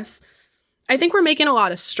seen this, I think we're making a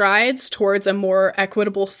lot of strides towards a more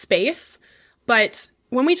equitable space. But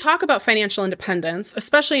when we talk about financial independence,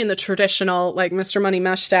 especially in the traditional, like Mr. Money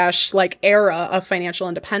Mustache, like era of financial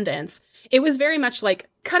independence, it was very much like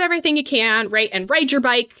cut everything you can, right? And ride your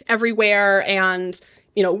bike everywhere and,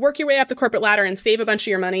 work your way up the corporate ladder and save a bunch of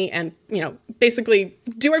your money and, basically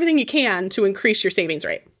do everything you can to increase your savings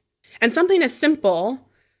rate. And something as simple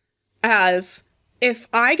as if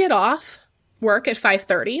I get off work at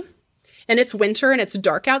 5:30 and it's winter and it's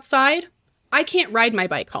dark outside, I can't ride my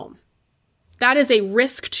bike home. That is a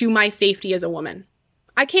risk to my safety as a woman.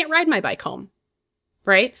 I can't ride my bike home,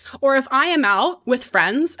 right? Or if I am out with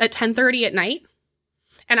friends at 10:30 at night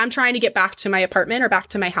and I'm trying to get back to my apartment or back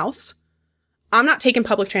to my house, I'm not taking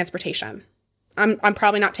public transportation. I'm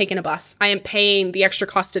probably not taking a bus. I am paying the extra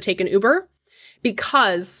cost to take an Uber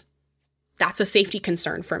because that's a safety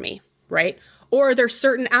concern for me, right? Or there's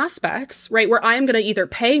certain aspects, right, where I'm going to either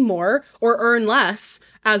pay more or earn less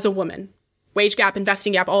as a woman. Wage gap,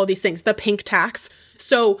 investing gap, all of these things, the pink tax.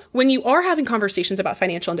 So when you are having conversations about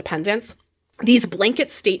financial independence, these blanket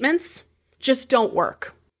statements just don't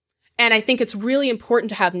work. And I think it's really important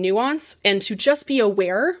to have nuance and to just be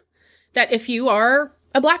aware that if you are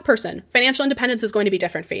a Black person, financial independence is going to be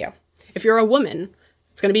different for you. If you're a woman,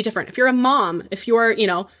 it's going to be different. If you're a mom, if you're,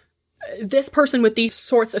 this person with these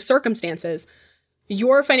sorts of circumstances,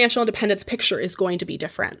 your financial independence picture is going to be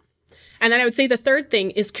different. And then I would say the third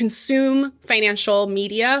thing is consume financial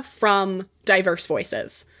media from diverse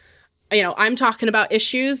voices. I'm talking about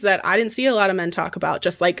issues that I didn't see a lot of men talk about,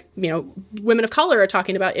 just like, women of color are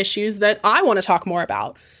talking about issues that I want to talk more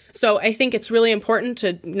about. So I think it's really important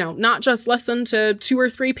to, not just listen to 2 or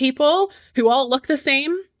 3 people who all look the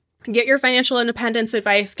same. Get your financial independence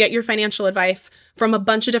advice, get your financial advice from a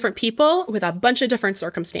bunch of different people with a bunch of different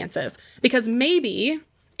circumstances. Because maybe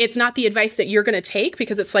it's not the advice that you're going to take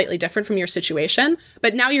because it's slightly different from your situation,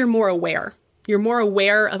 but now you're more aware. You're more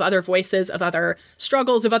aware of other voices, of other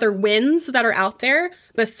struggles, of other wins that are out there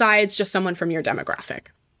besides just someone from your demographic.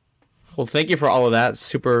 Well, thank you for all of that.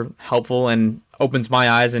 Super helpful and opens my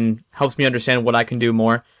eyes and helps me understand what I can do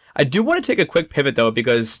more. I do want to take a quick pivot, though,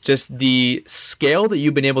 because just the scale that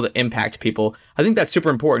you've been able to impact people, I think that's super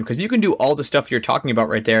important because you can do all the stuff you're talking about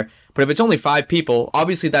right there. But if it's only 5 people,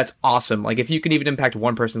 obviously that's awesome. Like if you can even impact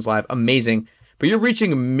one person's life, amazing. But you're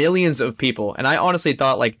reaching millions of people. And I honestly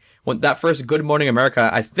thought like when that first Good Morning America,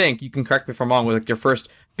 I think, you can correct me if I'm wrong, was like your first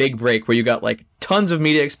big break where you got like tons of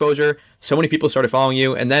media exposure. So many people started following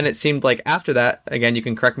you. And then it seemed like after that, again, you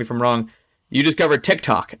can correct me if I'm wrong, you discovered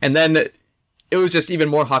TikTok. And then it was just even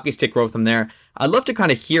more hockey stick growth from there. I'd love to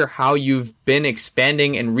kind of hear how you've been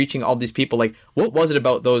expanding and reaching all these people. Like, what was it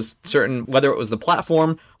about those certain, whether it was the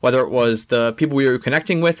platform, whether it was the people we were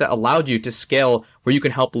connecting with that allowed you to scale where you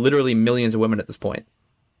can help literally millions of women at this point?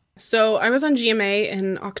 So I was on GMA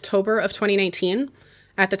in October of 2019.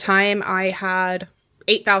 At the time, I had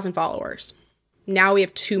 8,000 followers. Now we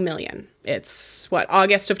have 2 million. It's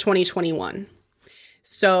August of 2021.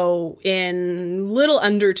 So in little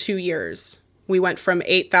under 2 years, we went from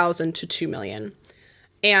 8,000 to 2 million.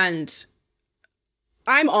 And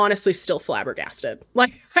I'm honestly still flabbergasted.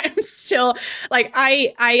 Like, I'm still, like,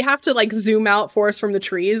 I have to, like, zoom out forest from the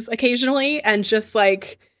trees occasionally and just,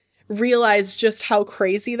 like, realize just how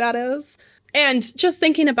crazy that is. And just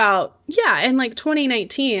thinking about, in, like,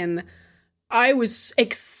 2019, I was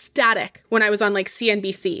ecstatic when I was on, like,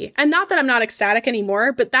 CNBC. And not that I'm not ecstatic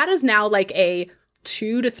anymore, but that is now, like, a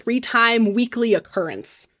 2 to 3 time weekly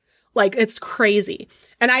occurrence. Like, it's crazy.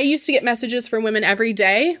 And I used to get messages from women every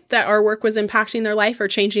day that our work was impacting their life or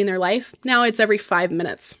changing their life. Now it's every 5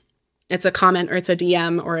 minutes. It's a comment or it's a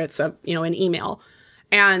DM or it's a, an email.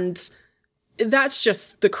 And that's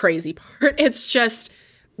just the crazy part. It's just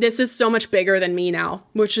this is so much bigger than me now,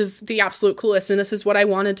 which is the absolute coolest. And this is what I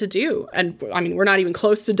wanted to do. And I mean, we're not even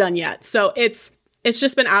close to done yet. So it's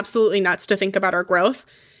just been absolutely nuts to think about our growth.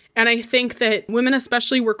 And I think that women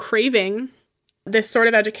especially were craving this sort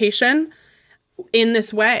of education in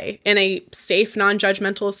this way, in a safe,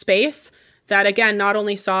 non-judgmental space that, again, not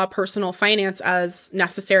only saw personal finance as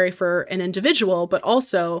necessary for an individual, but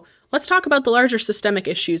also let's talk about the larger systemic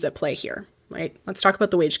issues at play here, right? Let's talk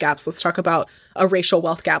about the wage gaps. Let's talk about a racial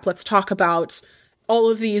wealth gap. Let's talk about all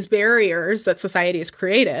of these barriers that society has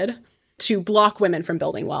created to block women from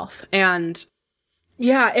building wealth. And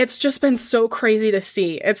yeah, it's just been so crazy to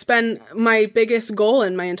see. It's been my biggest goal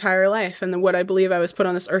in my entire life and what I believe I was put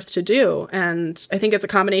on this earth to do. And I think it's a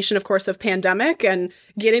combination, of course, of pandemic and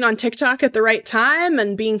getting on TikTok at the right time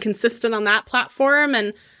and being consistent on that platform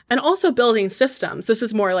and also building systems. This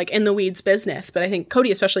is more like in the weeds business, but I think Cody,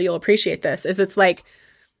 especially, you'll appreciate this, is it's like,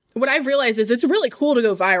 what I've realized is it's really cool to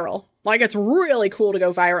go viral. Like, it's really cool to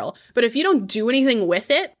go viral. But if you don't do anything with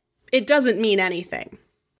it, it doesn't mean anything.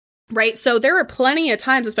 Right. So there were plenty of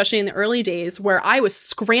times, especially in the early days, where I was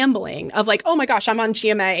scrambling of like, oh my gosh, I'm on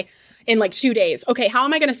GMA in like 2 days. Okay, how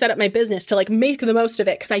am I going to set up my business to like make the most of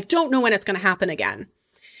it? Because I don't know when it's going to happen again.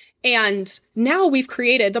 And now we've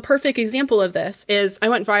created the perfect example of this is I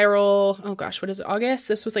went viral. Oh gosh, what is it? August?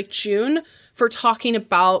 This was like June for talking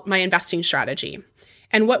about my investing strategy.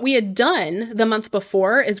 And what we had done the month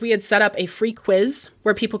before is we had set up a free quiz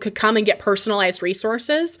where people could come and get personalized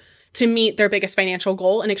resources to meet their biggest financial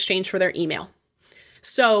goal in exchange for their email.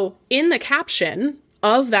 So in the caption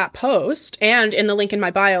of that post and in the link in my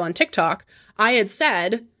bio on TikTok, I had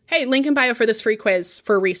said, hey, link in bio for this free quiz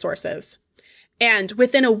for resources. And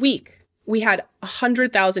within a week, we had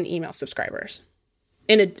 100,000 email subscribers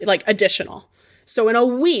additional. So in a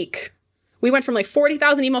week, we went from like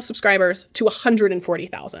 40,000 email subscribers to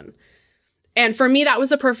 140,000. And for me, that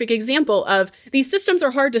was a perfect example of these systems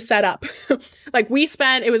are hard to set up.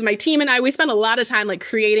 It was my team and I, we spent a lot of time like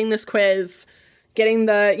creating this quiz, getting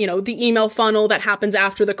the email funnel that happens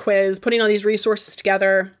after the quiz, putting all these resources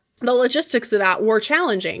together. The logistics of that were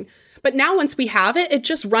challenging. But now once we have it, it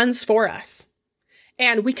just runs for us.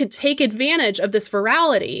 And we could take advantage of this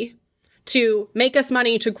virality to make us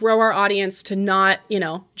money, to grow our audience, to not,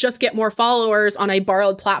 just get more followers on a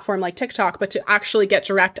borrowed platform like TikTok, but to actually get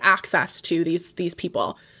direct access to these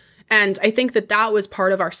people. And I think that was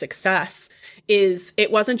part of our success is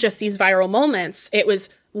it wasn't just these viral moments. It was,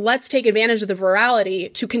 let's take advantage of the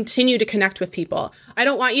virality to continue to connect with people. I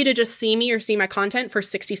don't want you to just see me or see my content for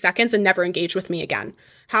 60 seconds and never engage with me again.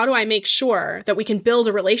 How do I make sure that we can build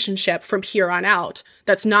a relationship from here on out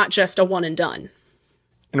that's not just a one and done?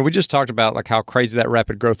 And we just talked about like how crazy that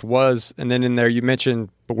rapid growth was. And then in there you mentioned,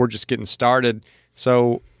 but we're just getting started.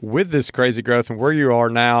 So with this crazy growth and where you are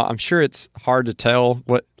now, I'm sure it's hard to tell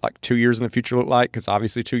what like 2 years in the future look like, because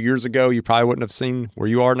obviously 2 years ago, you probably wouldn't have seen where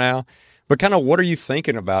you are now. But kind of what are you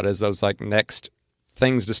thinking about as those like next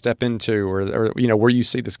things to step into or where you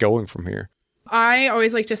see this going from here? I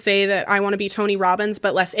always like to say that I want to be Tony Robbins,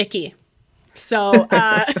 but less icky. So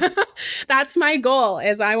that's my goal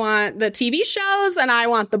is I want the TV shows and I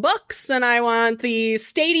want the books and I want the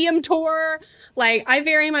stadium tour. Like I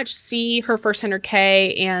very much see her first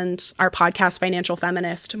 100K and our podcast Financial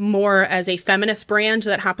Feminist more as a feminist brand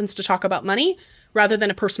that happens to talk about money rather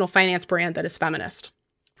than a personal finance brand that is feminist.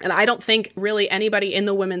 And I don't think really anybody in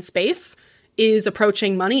the women's space is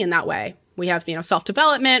approaching money in that way. We have,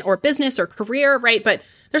 self-development or business or career, right? But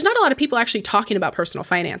there's not a lot of people actually talking about personal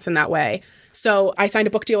finance in that way. So I signed a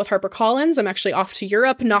book deal with HarperCollins. I'm actually off to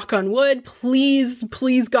Europe, knock on wood. Please,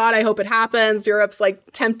 please, God, I hope it happens. Europe's like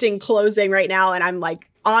tempting closing right now. And I'm like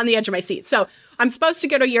on the edge of my seat. So I'm supposed to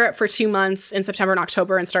go to Europe for 2 months in September and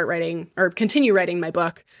October and start writing or continue writing my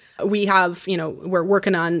book. We have, we're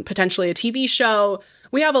working on potentially a TV show.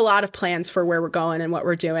 We have a lot of plans for where we're going and what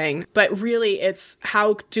we're doing. But really, it's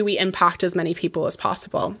how do we impact as many people as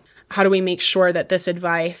possible? How do we make sure that this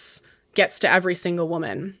advice gets to every single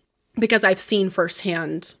woman? Because I've seen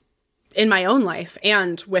firsthand in my own life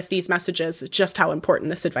and with these messages just how important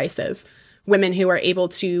this advice is. Women who are able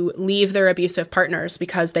to leave their abusive partners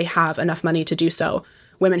because they have enough money to do so.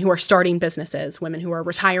 Women who are starting businesses, women who are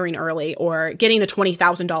retiring early or getting a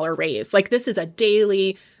 $20,000 raise. Like this is a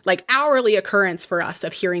daily, hourly occurrence for us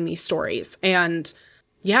of hearing these stories. And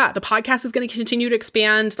yeah, the podcast is going to continue to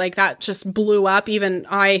expand. Like that just blew up. Even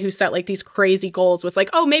I, who set these crazy goals, was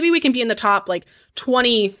like, oh, maybe we can be in the top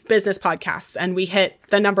 20 business podcasts. And we hit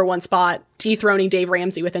the #1 spot, dethroning Dave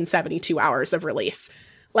Ramsey within 72 hours of release.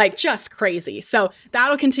 Just crazy. So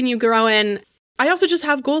that'll continue growing. I also just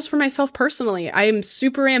have goals for myself personally. I am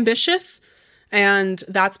super ambitious and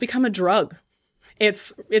that's become a drug.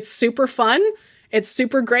 It's super fun. It's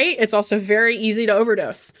super great. It's also very easy to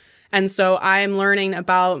overdose. And so I'm learning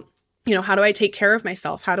about, how do I take care of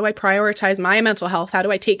myself? How do I prioritize my mental health? How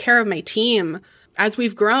do I take care of my team? As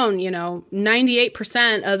we've grown,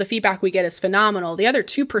 98% of the feedback we get is phenomenal. The other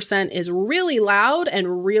 2% is really loud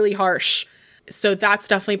and really harsh. So that's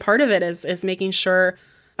definitely part of it is making sure,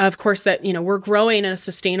 of course, that, we're growing in a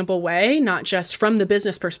sustainable way, not just from the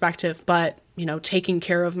business perspective, but, taking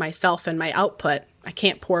care of myself and my output. I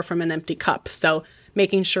can't pour from an empty cup. So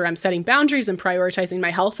making sure I'm setting boundaries and prioritizing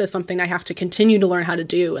my health is something I have to continue to learn how to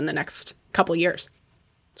do in the next couple years.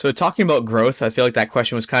 So talking about growth, I feel like that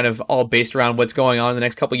question was kind of all based around what's going on in the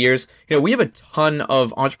next couple of years. We have a ton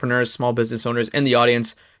of entrepreneurs, small business owners in the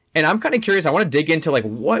audience. And I'm kind of curious, I want to dig into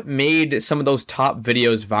what made some of those top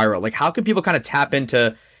videos viral? Like how can people kind of tap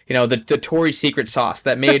into, the Tori secret sauce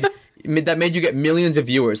that made that you get millions of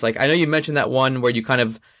viewers? Like I know you mentioned that one where you kind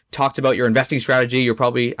of talked about your investing strategy. You're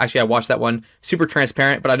probably, actually I watched that one, super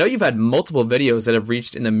transparent, but I know you've had multiple videos that have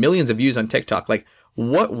reached in the millions of views on TikTok. Like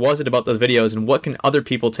what was it about those videos and what can other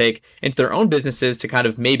people take into their own businesses to kind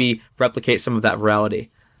of maybe replicate some of that virality?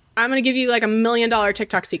 I'm going to give you like $1 million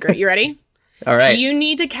TikTok secret. You ready? All right. You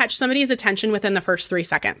need to catch somebody's attention within the first 3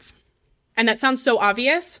 seconds. And that sounds so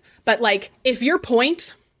obvious, but like if your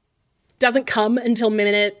point doesn't come until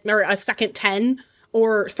minute or a second 10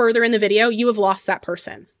 or further in the video, you have lost that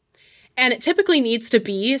person. And it typically needs to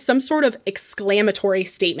be some sort of exclamatory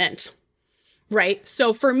statement, right?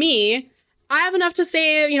 So for me, I have enough to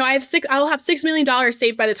say, I'll have $6 million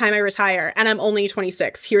saved by the time I retire and I'm only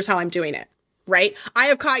 26. Here's how I'm doing it, right? I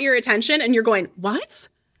have caught your attention and you're going, what?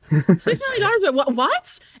 $6 million, but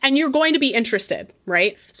what? And you're going to be interested,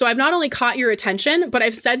 right? So I've not only caught your attention, but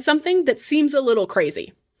I've said something that seems a little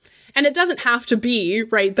crazy. And it doesn't have to be,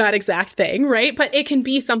 right, that exact thing, right? But it can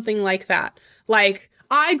be something like that. Like,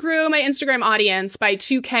 I grew my Instagram audience by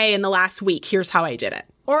 2K in the last week. Here's how I did it.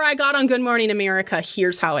 Or I got on Good Morning America.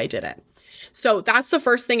 Here's how I did it. So that's the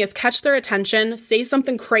first thing is catch their attention, say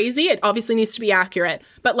something crazy. It obviously needs to be accurate,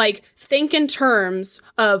 but like think in terms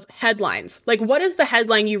of headlines. Like what is the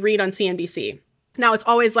headline you read on CNBC? Now it's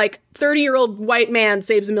always like 30-year-old white man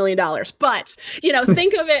saves $1 million. But,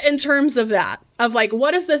 think of it in terms of that, of like,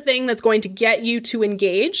 what is the thing that's going to get you to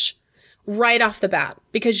engage right off the bat?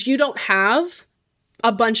 Because you don't have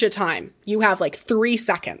a bunch of time. You have like 3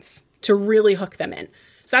 seconds to really hook them in.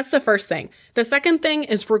 So that's the first thing. The second thing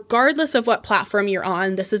is regardless of what platform you're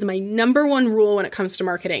on, this is my number one rule when it comes to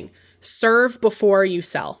marketing. Serve before you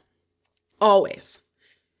sell. Always.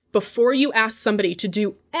 Before you ask somebody to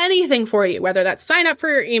do anything for you, whether that's sign up for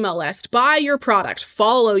your email list, buy your product,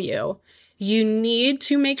 follow you, you need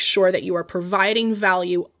to make sure that you are providing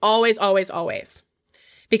value always, always, always.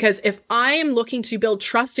 Because if I am looking to build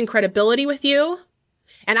trust and credibility with you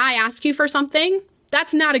and I ask you for something,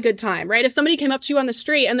 that's not a good time, right? If somebody came up to you on the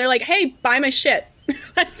street and they're like, hey, buy my shit,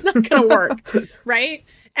 that's not going to work, right?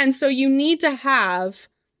 And so you need to have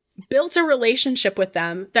built a relationship with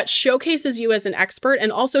them that showcases you as an expert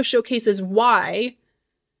and also showcases why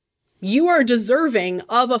you are deserving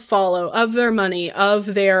of a follow, of their money,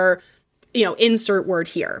 of their, insert word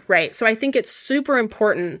here, right? So I think it's super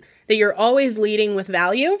important that you're always leading with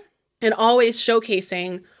value and always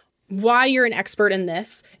showcasing why you're an expert in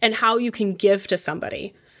this and how you can give to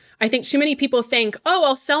somebody. I think too many people think, oh,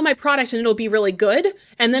 I'll sell my product and it'll be really good,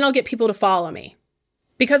 and then I'll get people to follow me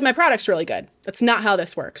because my product's really good. That's not how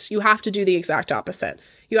this works. You have to do the exact opposite.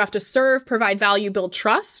 You have to serve, provide value, build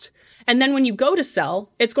trust. And then when you go to sell,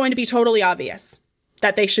 it's going to be totally obvious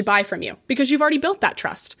that they should buy from you because you've already built that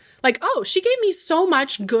trust. Like, oh, she gave me so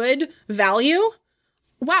much good value.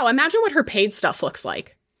 Wow, imagine what her paid stuff looks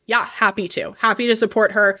like. Yeah, happy to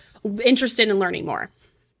support her, interested in learning more.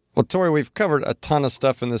 Well, Tori, we've covered a ton of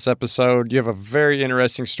stuff in this episode. You have a very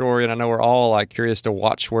interesting story, and I know we're all curious to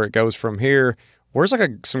watch where it goes from here. Where's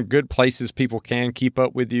some good places people can keep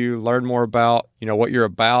up with you, learn more about, what you're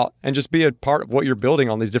about, and just be a part of what you're building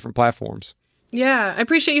on these different platforms? Yeah, I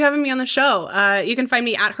appreciate you having me on the show. You can find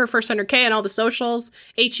me at HerFirst100K on all the socials,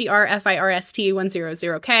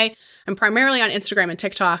 HerFirst100K. I'm primarily on Instagram and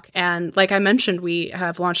TikTok. And like I mentioned, we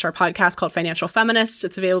have launched our podcast called Financial Feminists.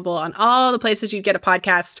 It's available on all the places you'd get a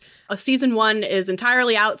podcast. Season 1 is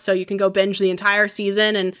entirely out, so you can go binge the entire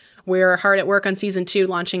season. And we're hard at work on season 2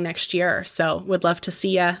 launching next year. So would love to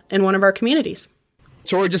see you in one of our communities.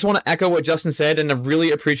 Tori, just want to echo what Justin said, and I really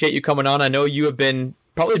appreciate you coming on. I know you have been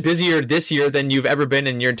probably busier this year than you've ever been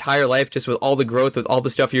in your entire life, just with all the growth, with all the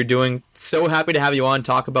stuff you're doing. So happy to have you on,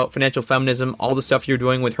 talk about financial feminism, all the stuff you're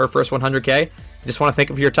doing with Her First 100K. Just want to thank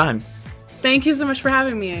you for your time. Thank you so much for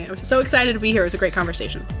having me. I was so excited to be here. It was a great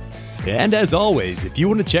conversation. And as always, if you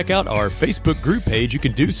want to check out our Facebook group page, you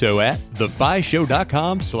can do so at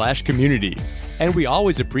thefishow.com/community. And we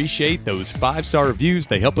always appreciate those 5-star reviews.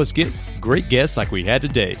 They help us get great guests like we had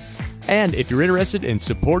today. And if you're interested in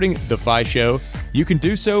supporting The Fi Show, you can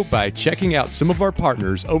do so by checking out some of our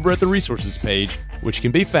partners over at the resources page, which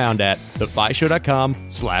can be found at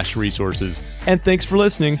thefishow.com/resources. And thanks for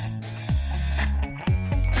listening.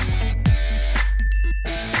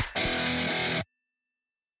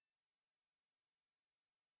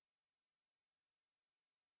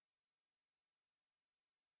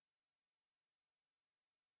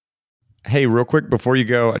 Hey, real quick before you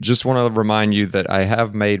go, I just want to remind you that I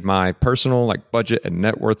have made my personal budget and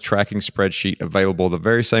net worth tracking spreadsheet available, the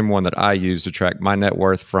very same one that I use to track my net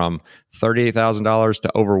worth from $38,000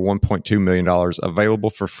 to over $1.2 million, available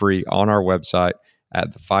for free on our website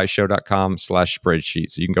at thefishow.com/spreadsheet.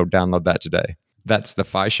 So you can go download that today. That's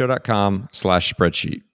thefishow.com/spreadsheet.